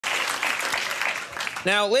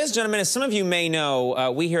Now, ladies and gentlemen, as some of you may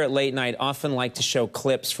know, we here at Late Night often like to show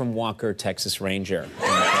clips from Walker, Texas Ranger.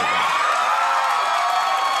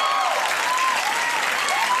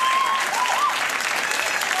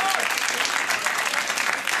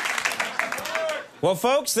 Well,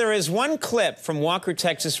 folks, there is one clip from Walker,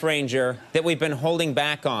 Texas Ranger that we've been holding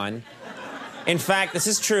back on. In fact, this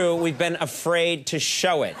is true, we've been afraid to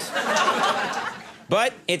show it.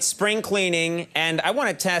 But it's spring cleaning, and I want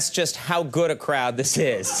to test just how good a crowd this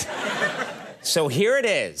is. So here it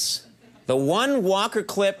is. The one Walker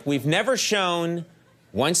clip we've never shown.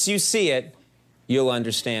 Once you see it, you'll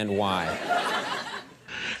understand why.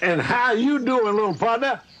 And how you doing, little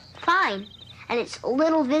partner? Fine. And it's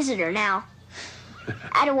little visitor now.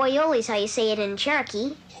 Atawoyoli's how you say it in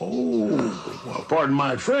Cherokee. Oh, well, pardon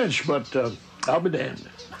my French, but I'll be damned.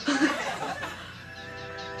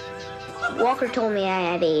 Walker told me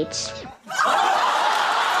I had AIDS.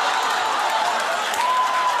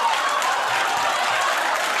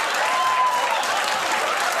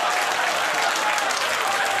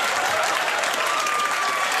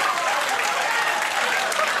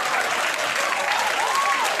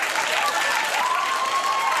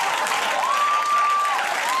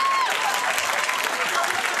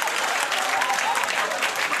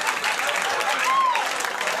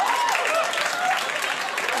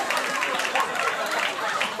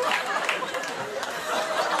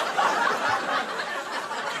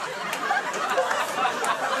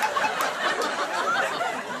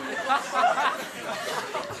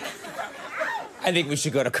 I think we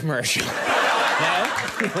should go to commercial.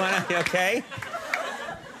 No? You okay?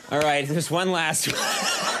 All right, there's one last one.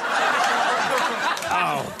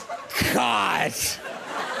 Oh, God.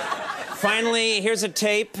 Finally, here's a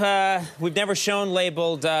tape we've never shown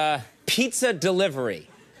labeled Pizza Delivery.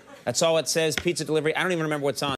 That's all it says, Pizza Delivery. I don't even remember what's on.